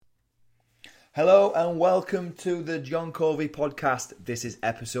Hello and welcome to the John Covey podcast. This is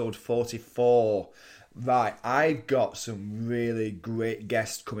episode 44. Right, I've got some really great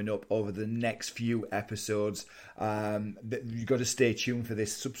guests coming up over the next few episodes. You've got to stay tuned for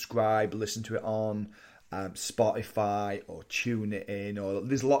this. Subscribe, listen to it on Spotify or tune it in, or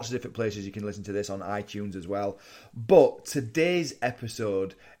there's lots of different places you can listen to this on iTunes as well. But today's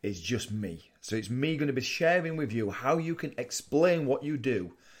episode is just me. So it's me going to be sharing with you how you can explain what you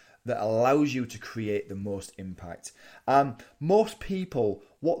do that allows you to create the most impact. Most people,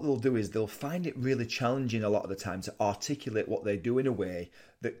 what they'll do is they'll find it really challenging a lot of the time to articulate what they do in a way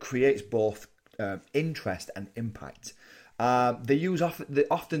that creates both interest and impact. They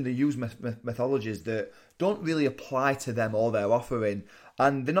often use methodologies that don't really apply to them or their offering,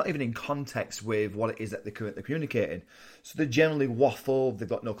 and they're not even in context with what it is that they're currently communicating. So they generally waffle, they've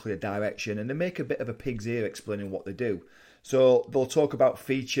got no clear direction, and they make a bit of a pig's ear explaining what they do. So they'll talk about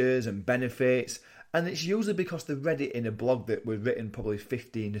features and benefits, and it's usually because they read it in a blog that was written probably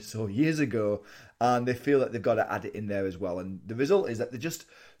 15 or so years ago, and they feel that they've got to add it in there as well. And the result is that they just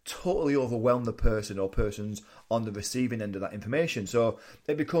totally overwhelm the person or persons on the receiving end of that information. So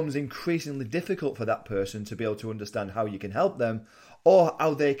it becomes increasingly difficult for that person to be able to understand how you can help them, or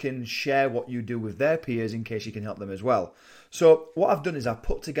how they can share what you do with their peers in case you can help them as well. So what I've done is I've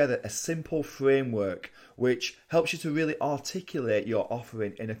put together a simple framework which helps you to really articulate your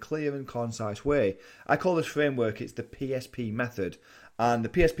offering in a clear and concise way. I call this framework, it's the PSP Method. And the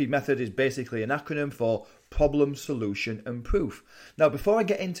PSP Method is basically an acronym for Problem, Solution and Proof. Now, before I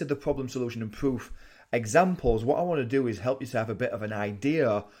get into the problem, solution and proof examples, what I want to do is help you to have a bit of an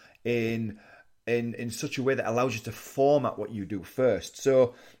idea in such a way that allows you to format what you do first.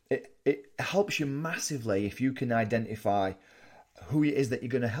 So it helps you massively if you can identify who it is that you're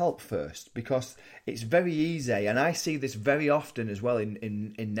going to help first, because it's very easy, and I see this very often as well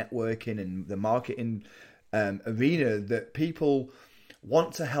in networking and the marketing arena, that people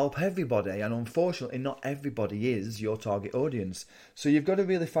want to help everybody, and unfortunately not everybody is your target audience. So you've got to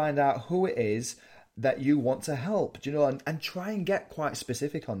really find out who it is that you want to help, and try and get quite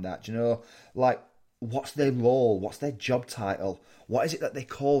specific on that, like what's their role, what's their job title, what is it that they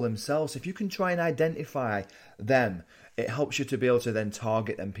call themselves. If you can try and identify them, it helps you to be able to then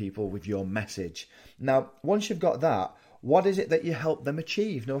target them people with your message. Now, once you've got that, what is it that you help them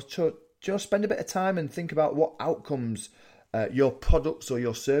achieve? Just spend a bit of time and think about what outcomes your products or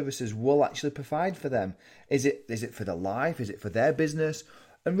your services will actually provide for them. Is it for their life? Is it for their business?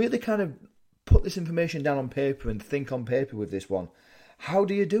 And really kind of put this information down on paper and think on paper with this one. How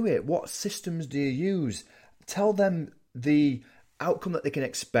do you do it? What systems do you use? Tell them the outcome that they can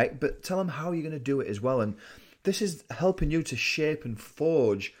expect, but tell them how you're going to do it as well. And this is helping you to shape and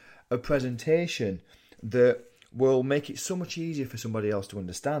forge a presentation that will make it so much easier for somebody else to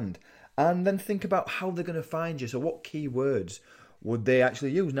understand. And then think about how they're going to find you. So what keywords would they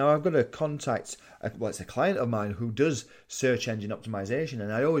actually use? Now, I've got a contact, it's a client of mine who does search engine optimization.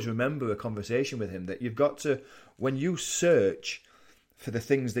 And I always remember a conversation with him that you've got to, when you search for the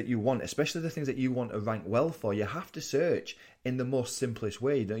things that you want, especially the things that you want to rank well for, you have to search in the most simplest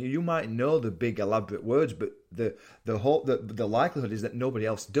way. You might know the big elaborate words, but the likelihood is that nobody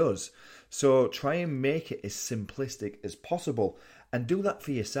else does. So try and make it as simplistic as possible, and do that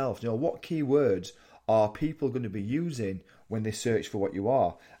for yourself. What keywords are people going to be using when they search for what you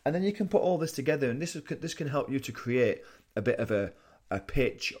are? And then you can put all this together, and this can help you to create a bit of a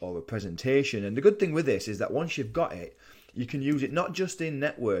pitch or a presentation. And the good thing with this is that once you've got it, you can use it not just in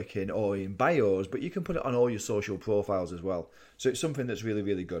networking or in bios, but you can put it on all your social profiles as well. So it's something that's really,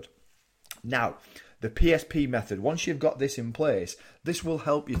 really good. Now, the PSP method, once you've got this in place, this will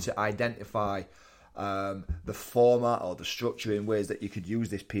help you to identify the format or the structure in ways that you could use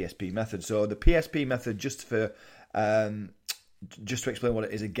this PSP method. So the PSP method, just to explain what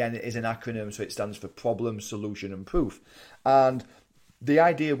it is again, it is an acronym, so it stands for Problem, Solution and Proof. And the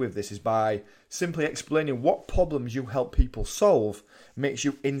idea with this is by simply explaining what problems you help people solve makes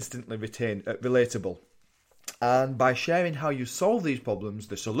you instantly relatable. And by sharing how you solve these problems,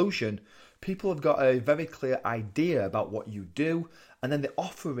 the solution, people have got a very clear idea about what you do, and then the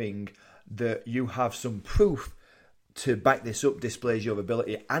offering that you have some proof to back this up displays your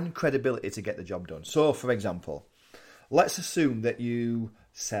ability and credibility to get the job done. So, for example, let's assume that you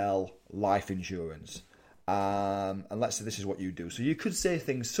sell life insurance. And let's say this is what you do. So you could say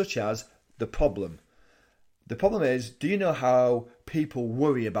things such as the problem. The problem is, do you know how people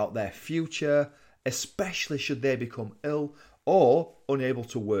worry about their future, especially should they become ill or unable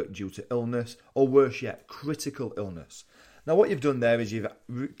to work due to illness, or worse yet, critical illness? Now, what you've done there is you've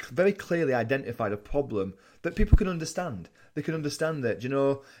very clearly identified a problem that people can understand. They can understand that,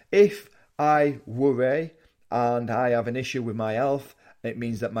 if I worry and I have an issue with my health, it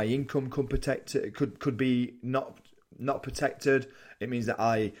means that my income could be not protected. It means that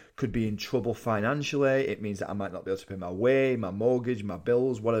I could be in trouble financially. It means that I might not be able to pay my way, my mortgage, my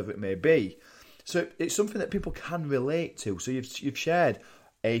bills, whatever it may be. So it's something that people can relate to. So you've shared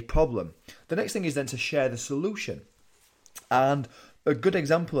a problem. The next thing is then to share the solution. And a good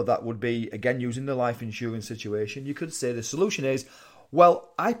example of that would be, again, using the life insurance situation. You could say the solution is, well,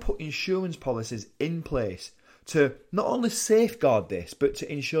 I put insurance policies in place to not only safeguard this, but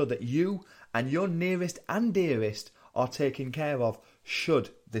to ensure that you and your nearest and dearest are taken care of should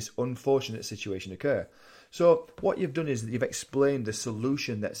this unfortunate situation occur. So what you've done is that you've explained the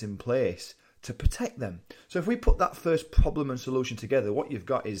solution that's in place to protect them. So if we put that first problem and solution together, what you've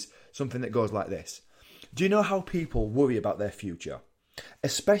got is something that goes like this. Do you know how people worry about their future?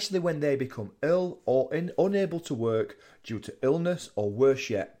 Especially when they become ill or unable to work due to illness or, worse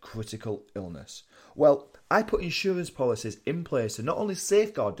yet, critical illness. Well, I put insurance policies in place to not only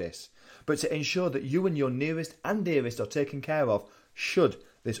safeguard this, but to ensure that you and your nearest and dearest are taken care of should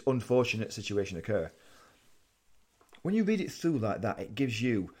this unfortunate situation occur. When you read it through like that, it gives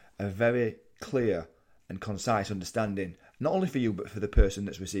you a very clear and concise understanding, not only for you, but for the person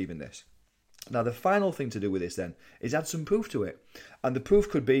that's receiving this. Now, the final thing to do with this then is add some proof to it. And the proof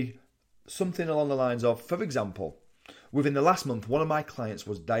could be something along the lines of, for example, within the last month, one of my clients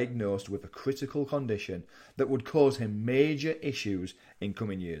was diagnosed with a critical condition that would cause him major issues in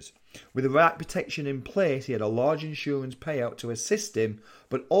coming years. With the right protection in place, he had a large insurance payout to assist him,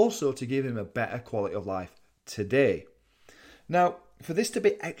 but also to give him a better quality of life today. Now, for this to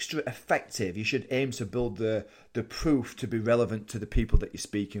be extra effective, you should aim to build the proof to be relevant to the people that you're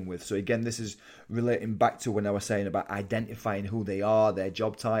speaking with. So again, this is relating back to when I was saying about identifying who they are, their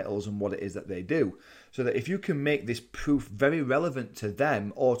job titles, and what it is that they do. So that if you can make this proof very relevant to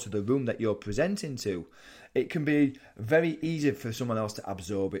them or to the room that you're presenting to, it can be very easy for someone else to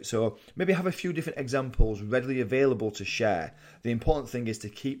absorb it. So maybe have a few different examples readily available to share. The important thing is to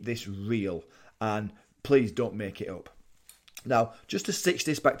keep this real, and please don't make it up. Now, just to stitch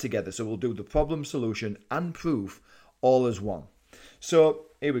this back together, so we'll do the problem, solution, and proof all as one. So,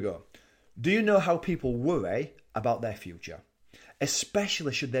 here we go. Do you know how people worry about their future?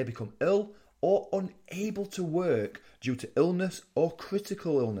 Especially should they become ill or unable to work due to illness or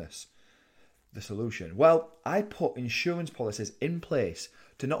critical illness. The solution? Well, I put insurance policies in place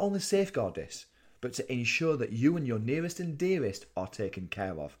to not only safeguard this, but to ensure that you and your nearest and dearest are taken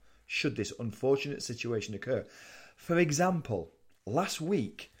care of, should this unfortunate situation occur. For example, last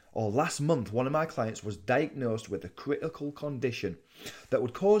week or last month, one of my clients was diagnosed with a critical condition that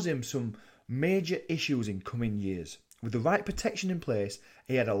would cause him some major issues in coming years. With the right protection in place,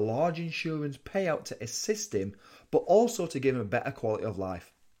 he had a large insurance payout to assist him, but also to give him a better quality of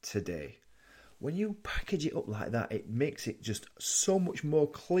life today. When you package it up like that, it makes it just so much more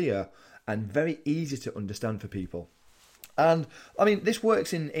clear and very easy to understand for people. And, I mean, this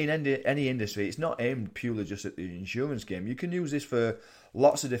works in any industry. It's not aimed purely just at the insurance game. You can use this for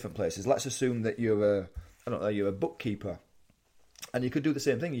lots of different places. Let's assume that you're a bookkeeper. And you could do the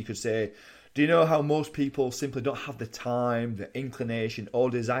same thing. You could say, do you know how most people simply don't have the time, the inclination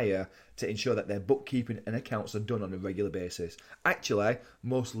or desire to ensure that their bookkeeping and accounts are done on a regular basis? Actually,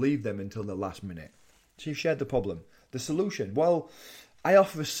 most leave them until the last minute. So you've shared the problem. The solution? Well, I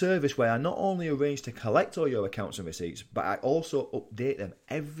offer a service where I not only arrange to collect all your accounts and receipts, but I also update them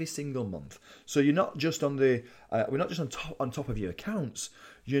every single month. So you're not just we're not just on top of your accounts.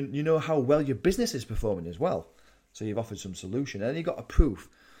 You know how well your business is performing as well. So you've offered some solution, and then you've got a proof.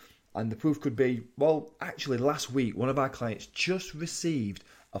 And the proof could be, well, actually last week, one of our clients just received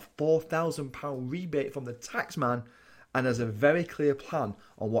a £4,000 rebate from the taxman and has a very clear plan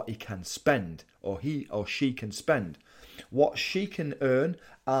on what he can spend, or he or she can spend, what she can earn,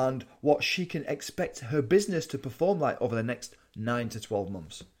 and what she can expect her business to perform like over the next 9 to 12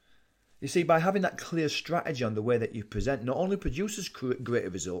 months. You see, by having that clear strategy on the way that you present, not only produces greater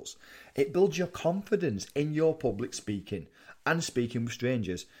results, it builds your confidence in your public speaking and speaking with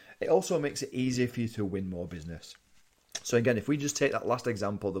strangers. It also makes it easier for you to win more business. So again, if we just take that last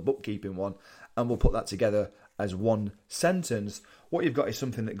example, the bookkeeping one, and we'll put that together as one sentence, what you've got is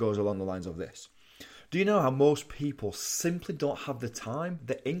something that goes along the lines of this. Do you know how most people simply don't have the time,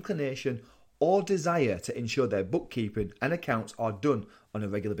 the inclination, or desire to ensure their bookkeeping and accounts are done on a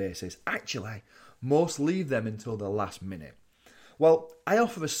regular basis? Actually, most leave them until the last minute. Well, I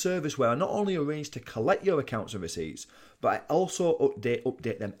offer a service where I not only arrange to collect your accounts and receipts, but I also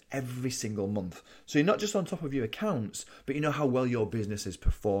update them every single month. So you're not just on top of your accounts, but you know how well your business is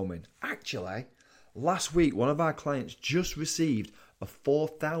performing. Actually, last week, one of our clients just received a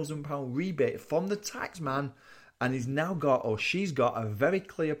 £4,000 rebate from the tax man, and he's now got, or she's got, a very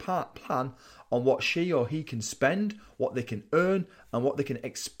clear plan on what she or he can spend, what they can earn, and what they can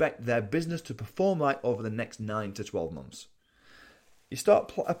expect their business to perform like over the next 9 to 12 months. You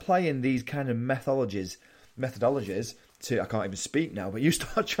start applying these kind of methodologies to, I can't even speak now, but you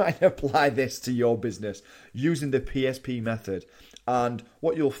start trying to apply this to your business using the PSP method. And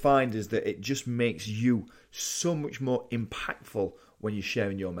what you'll find is that it just makes you so much more impactful when you're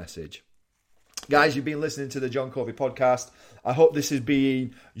sharing your message. Guys, you've been listening to the John Covey podcast. I hope this has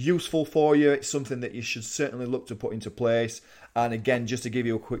been useful for you. It's something that you should certainly look to put into place. And again, just to give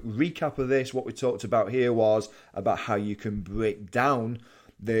you a quick recap of this, what we talked about here was about how you can break down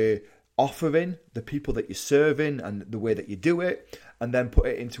the offering, the people that you're serving, and the way that you do it, and then put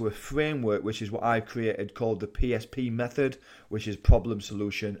it into a framework, which is what I've created called the PSP Method, which is problem,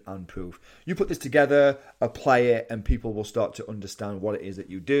 solution, and proof. You put this together, apply it, and people will start to understand what it is that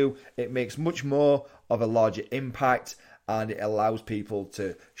you do. It makes much more of a larger impact, and it allows people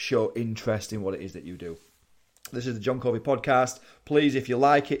to show interest in what it is that you do. This is the John Covey podcast. Please, if you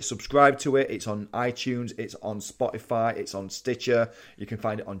like it, subscribe to it. It's on iTunes, it's on Spotify, it's on Stitcher. You can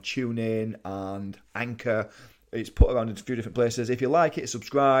find it on TuneIn and Anchor. It's put around in a few different places. If you like it,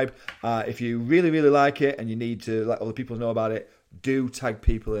 subscribe. If you really, really like it and you need to let other people know about it, do tag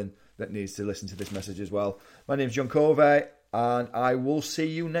people in that needs to listen to this message as well. My name is John Covey, and I will see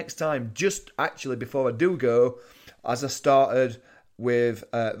you next time. Just actually, before I do go, as I started with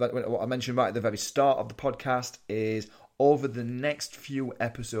what I mentioned right at the very start of the podcast, is over the next few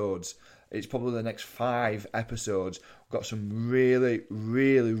episodes, it's probably the next 5 episodes, we've got some really,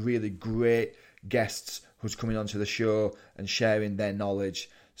 really, really great guests who's coming onto the show and sharing their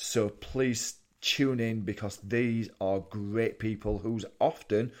knowledge. So please tune in, because these are great people who's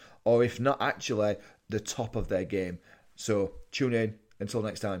often, or if not actually, the top of their game. So tune in. Until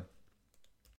next time.